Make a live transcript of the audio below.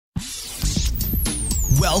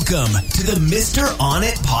Welcome to the Mr. On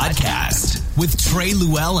It podcast with Trey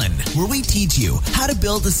Llewellyn, where we teach you how to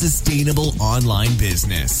build a sustainable online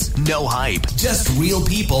business. No hype, just real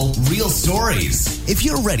people, real stories. If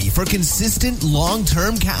you're ready for consistent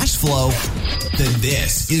long-term cash flow, then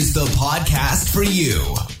this is the podcast for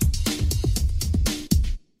you.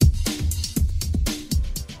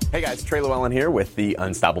 Hey guys, Trey Llewellyn here with the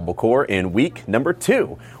Unstoppable Core in week number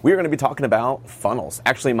 2. We are going to be talking about funnels.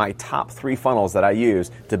 Actually, my top 3 funnels that I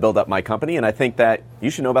use to build up my company, and I think that you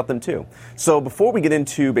should know about them too. So before we get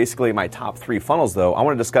into basically my top 3 funnels though, I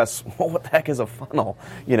want to discuss, well, what the heck is a funnel?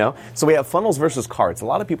 So we have funnels versus carts. A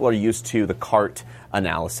lot of people are used to the cart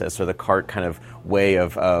analysis or the cart kind of way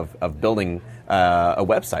of building a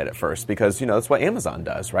website at first, because that's what Amazon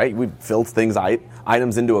does, right? We fill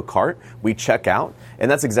items into a cart, we check out, and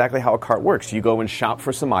that's exactly how a cart works. You go and shop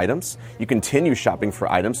for some items, you continue shopping for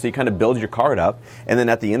items, so you kind of build your cart up, and then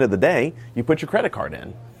at the end of the day, you put your credit card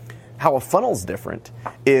in. How a funnel's different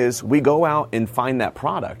is we go out and find that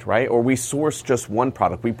product, right? Or we source just one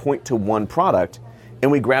product, we point to one product, and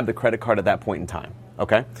we grab the credit card at that point in time.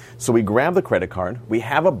 Okay, so we grab the credit card, we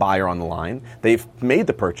have a buyer on the line, they've made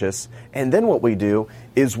the purchase, and then what we do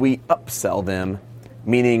is we upsell them,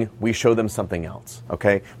 meaning we show them something else,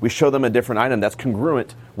 okay? We show them a different item that's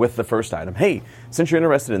congruent with the first item. Hey, since you're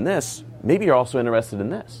interested in this, maybe you're also interested in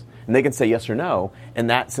this. And they can say yes or no, and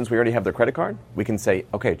that, since we already have their credit card, we can say,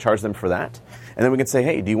 okay, charge them for that. And then we can say,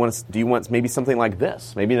 hey, do you want maybe something like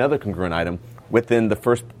this, maybe another congruent item within the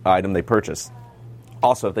first item they purchased.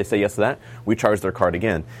 Also, if they say yes to that, we charge their card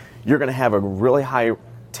again. You're going to have a really high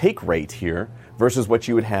take rate here versus what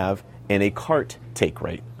you would have in a cart take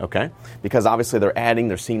rate, okay? Because obviously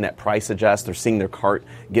they're seeing that price adjust, they're seeing their cart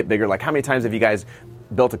get bigger. Like, how many times have you guys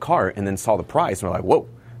built a cart and then saw the price and were like, whoa,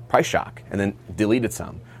 price shock, and then deleted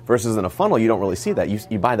some? Versus in a funnel, you don't really see that.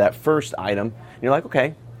 You buy that first item, and you're like,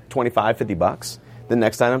 okay, $25, $50. The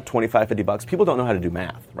next item, $25, $50. People don't know how to do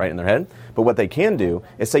math, right, in their head. But what they can do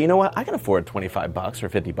is say, you know what, I can afford $25 or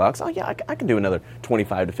 $50. Oh yeah, I can do another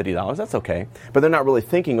 $25 to $50. That's okay. But they're not really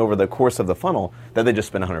thinking over the course of the funnel that they just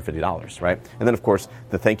spent $150, right? And then of course,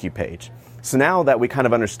 the thank you page. So now that we kind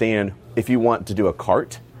of understand if you want to do a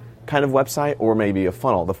cart kind of website or maybe a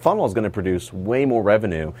funnel, the funnel is going to produce way more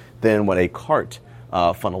revenue than what a cart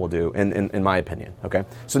funnel will do, in my opinion, okay?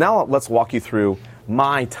 So now let's walk you through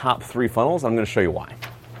my top 3 funnels. I'm going to show you why.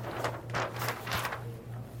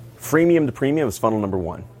 Freemium to premium is funnel number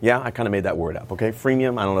 1. Yeah, I kind of made that word up, okay?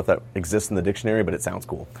 Freemium, I don't know if that exists in the dictionary, but it sounds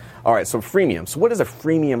cool. All right, so freemium. So what is a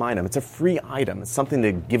freemium item? It's a free item. It's something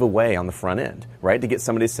to give away on the front end, right? To get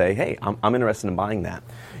somebody to say, hey, I'm interested in buying that.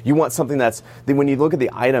 You want something when you look at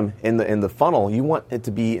the item in the funnel, you want it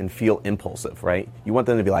to be and feel impulsive, right? You want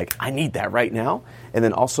them to be like, I need that right now. And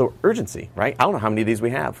then also urgency, right? I don't know how many of these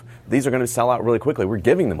we have. These are going to sell out really quickly. We're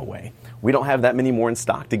giving them away. We don't have that many more in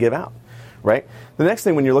stock to give out, right? The next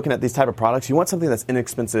thing when you're looking at these type of products, you want something that's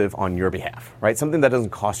inexpensive on your behalf, right? Something that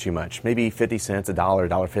doesn't cost you much, maybe 50 cents, $1,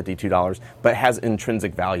 $1.50, $2, but has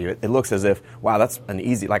intrinsic value. It looks as if, wow, that's an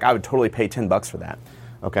easy, like I would totally pay $10 for that,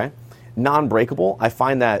 okay? Non-breakable, I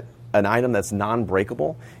find that an item that's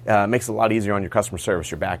non-breakable makes it a lot easier on your customer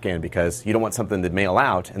service, your back end, because you don't want something to mail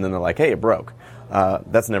out and then they're like, hey, it broke.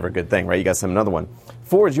 That's never a good thing, right? You got another one.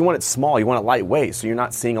 4 is you want it small, you want it lightweight, so you're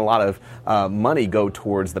not seeing a lot of money go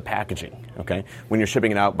towards the packaging, okay? When you're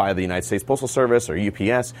shipping it out by the United States Postal Service or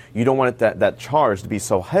UPS, you don't want that charge to be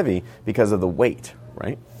so heavy because of the weight,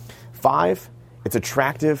 right? 5, it's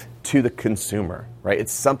attractive to the consumer, right?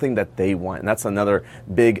 It's something that they want. And that's another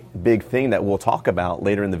big thing that we'll talk about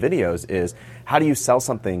later in the videos is how do you sell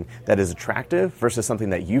something that is attractive versus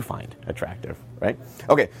something that you find attractive, right?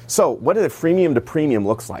 Okay, so what a freemium to premium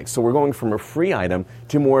looks like. So we're going from a free item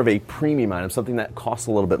to more of a premium item, something that costs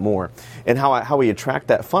a little bit more. And how we attract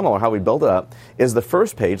that funnel or how we build it up is the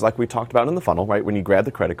first page, like we talked about in the funnel, right? When you grab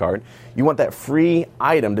the credit card, you want that free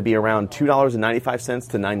item to be around $2.95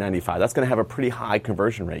 to $9.95. That's going to have a pretty high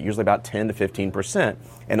conversion rate, usually about 10 to 15%.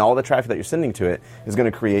 And all the traffic that you're sending to it is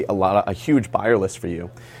going to create a huge buyer list for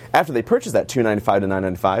you. After they purchase that $2.95 to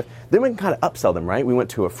 $9.95, then we can kind of upsell them, right? We went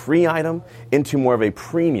to a free item into more of a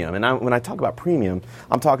premium. And when I talk about premium,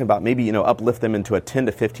 I'm talking about maybe, uplift them into a $10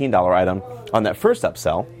 to $15 item on that first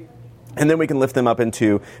upsell. And then we can lift them up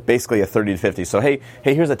into basically a 30 to 50. So, hey,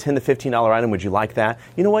 here's a $10 to $15 item. Would you like that?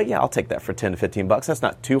 You know what? Yeah, I'll take that for 10 to 15 bucks. That's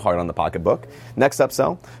not too hard on the pocketbook. Next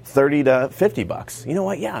upsell, 30 to 50 bucks. You know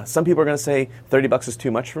what? Yeah, some people are going to say 30 bucks is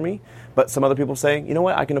too much for me, but some other people say, you know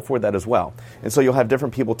what? I can afford that as well. And so you'll have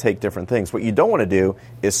different people take different things. What you don't want to do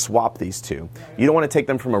is swap these two. You don't want to take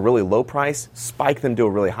them from a really low price, spike them to a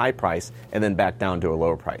really high price, and then back down to a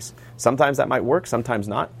lower price. Sometimes that might work, sometimes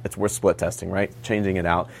not. It's worth split testing, right? Changing it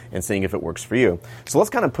out and seeing if it works for you. So let's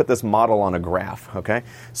kind of put this model on a graph, okay?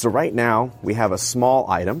 So right now we have a small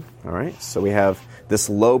item, all right? So we have this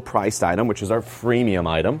low-priced item, which is our freemium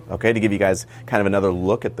item, okay, to give you guys kind of another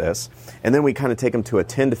look at this. And then we kind of take them to a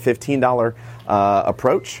 $10 to $15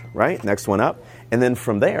 approach, right? Next one up. And then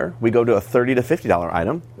from there, we go to a $30 to $50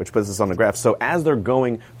 item, which puts us on the graph. So as they're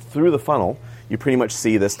going through the funnel, you pretty much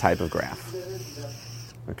see this type of graph,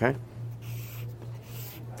 okay?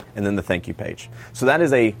 And then the thank you page. So that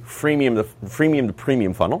is a freemium to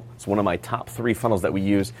premium funnel. It's one of my top 3 funnels that we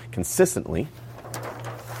use consistently.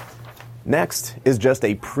 Next is just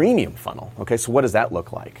a premium funnel. Okay, so what does that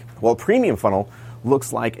look like? Well, a premium funnel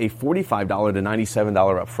looks like a $45 to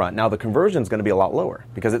 $97 up front. Now, the conversion is going to be a lot lower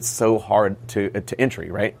because it's so hard to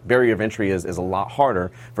entry, right? Barrier of entry is a lot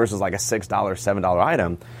harder versus like a $6, $7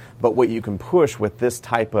 item. But what you can push with this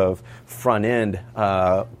type of front-end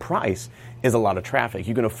price is a lot of traffic.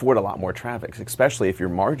 You can afford a lot more traffic, especially if your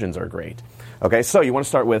margins are great. Okay, so you want to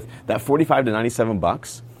start with that $45 to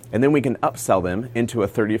 $97, and then we can upsell them into a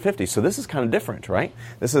 $30 to $50. So this is kind of different, right?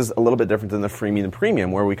 This is a little bit different than the freemium and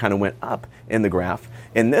premium where we kind of went up in the graph.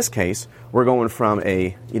 In this case, we're going from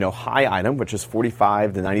a high item, which is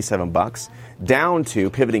 $45 to $97, down to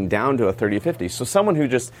pivoting down to a $30 to $50. So someone who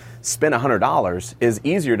just spent $100 is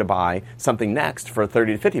easier to buy something next for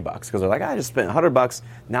 $30 to $50 because they're like, I just spent $100.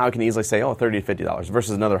 Now I can easily say, $30 to $50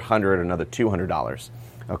 versus another $100, another $200.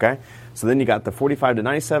 Okay, so then you got the $45 to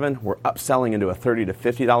 $97. We're upselling into a $30 to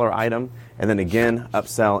 $50 item, and then again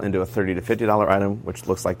upsell into a $30 to $50 item, which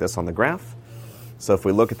looks like this on the graph. So if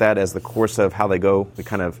we look at that as the course of how they go, we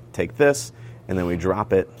kind of take this and then we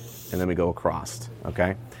drop it and then we go across.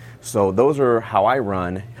 Okay, so those are how I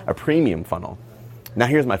run a premium funnel. Now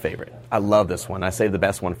here's my favorite. I love this one. I saved the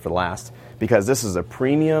best one for last because this is a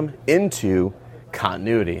premium into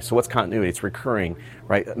continuity. So what's continuity? It's recurring,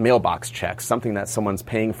 right? Mailbox checks, something that someone's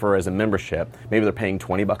paying for as a membership. Maybe they're paying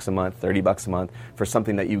 $20 a month, $30 a month for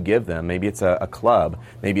something that you give them. Maybe it's a club.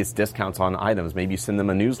 Maybe it's discounts on items. Maybe you send them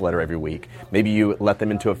a newsletter every week. Maybe you let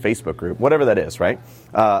them into a Facebook group, whatever that is, right?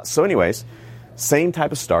 So anyways, same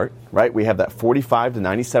type of start, right? We have that $45 to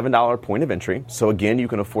 $97 point of entry. So again, you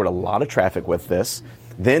can afford a lot of traffic with this.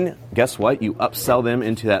 Then guess what? You upsell them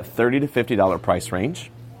into that $30 to $50 price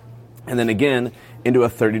range. And then again, into a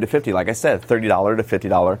 $30 to $50, like I said, $30 to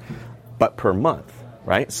 $50, but per month,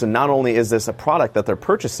 right? So not only is this a product that they're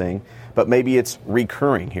purchasing, but maybe it's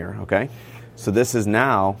recurring here, okay? So this is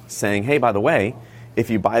now saying, hey, by the way, if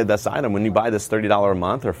you buy this item, when you buy this $30 a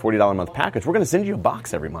month or $40 a month package, we're going to send you a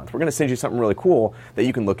box every month. We're going to send you something really cool that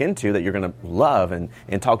you can look into, that you're going to love and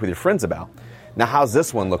talk with your friends about. Now, how's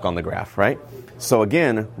this one look on the graph, right? So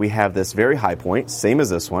again, we have this very high point, same as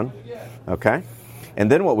this one, okay? And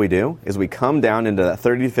then what we do is we come down into that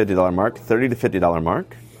 $30 to $50 mark, $30 to $50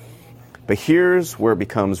 mark. But here's where it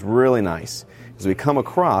becomes really nice, is we come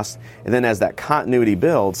across, and then as that continuity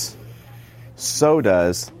builds, so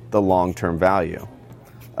does the long-term value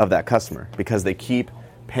of that customer because they keep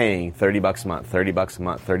paying $30 a month, $30 a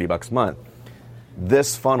month, $30 a month.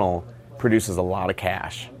 This funnel produces a lot of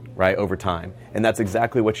cash, right, over time. And that's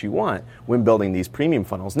exactly what you want when building these premium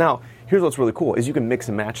funnels. Now, here's what's really cool is you can mix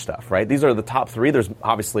and match stuff, right? These are the top 3. There's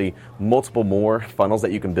obviously multiple more funnels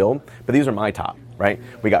that you can build, but these are my top, right?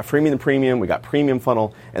 We got freemium to premium, we got premium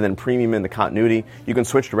funnel, and then premium into continuity. You can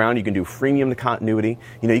switch it around. You can do freemium to continuity.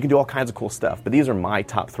 You can do all kinds of cool stuff, but these are my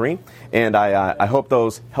top 3, and I hope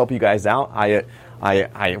those help you guys out.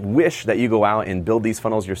 I wish that you go out and build these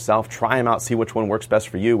funnels yourself, try them out, see which one works best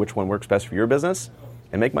for you, which one works best for your business,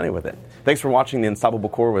 and make money with it. Thanks for watching The Unstoppable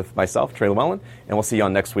Core with myself, Trey Llewellyn, and we'll see you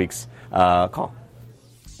on next week's call.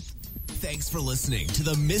 Thanks for listening to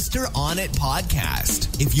the Mr. On It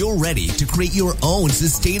podcast. If you're ready to create your own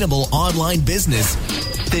sustainable online business,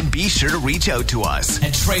 then be sure to reach out to us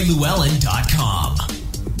at TreyLlewellyn.com.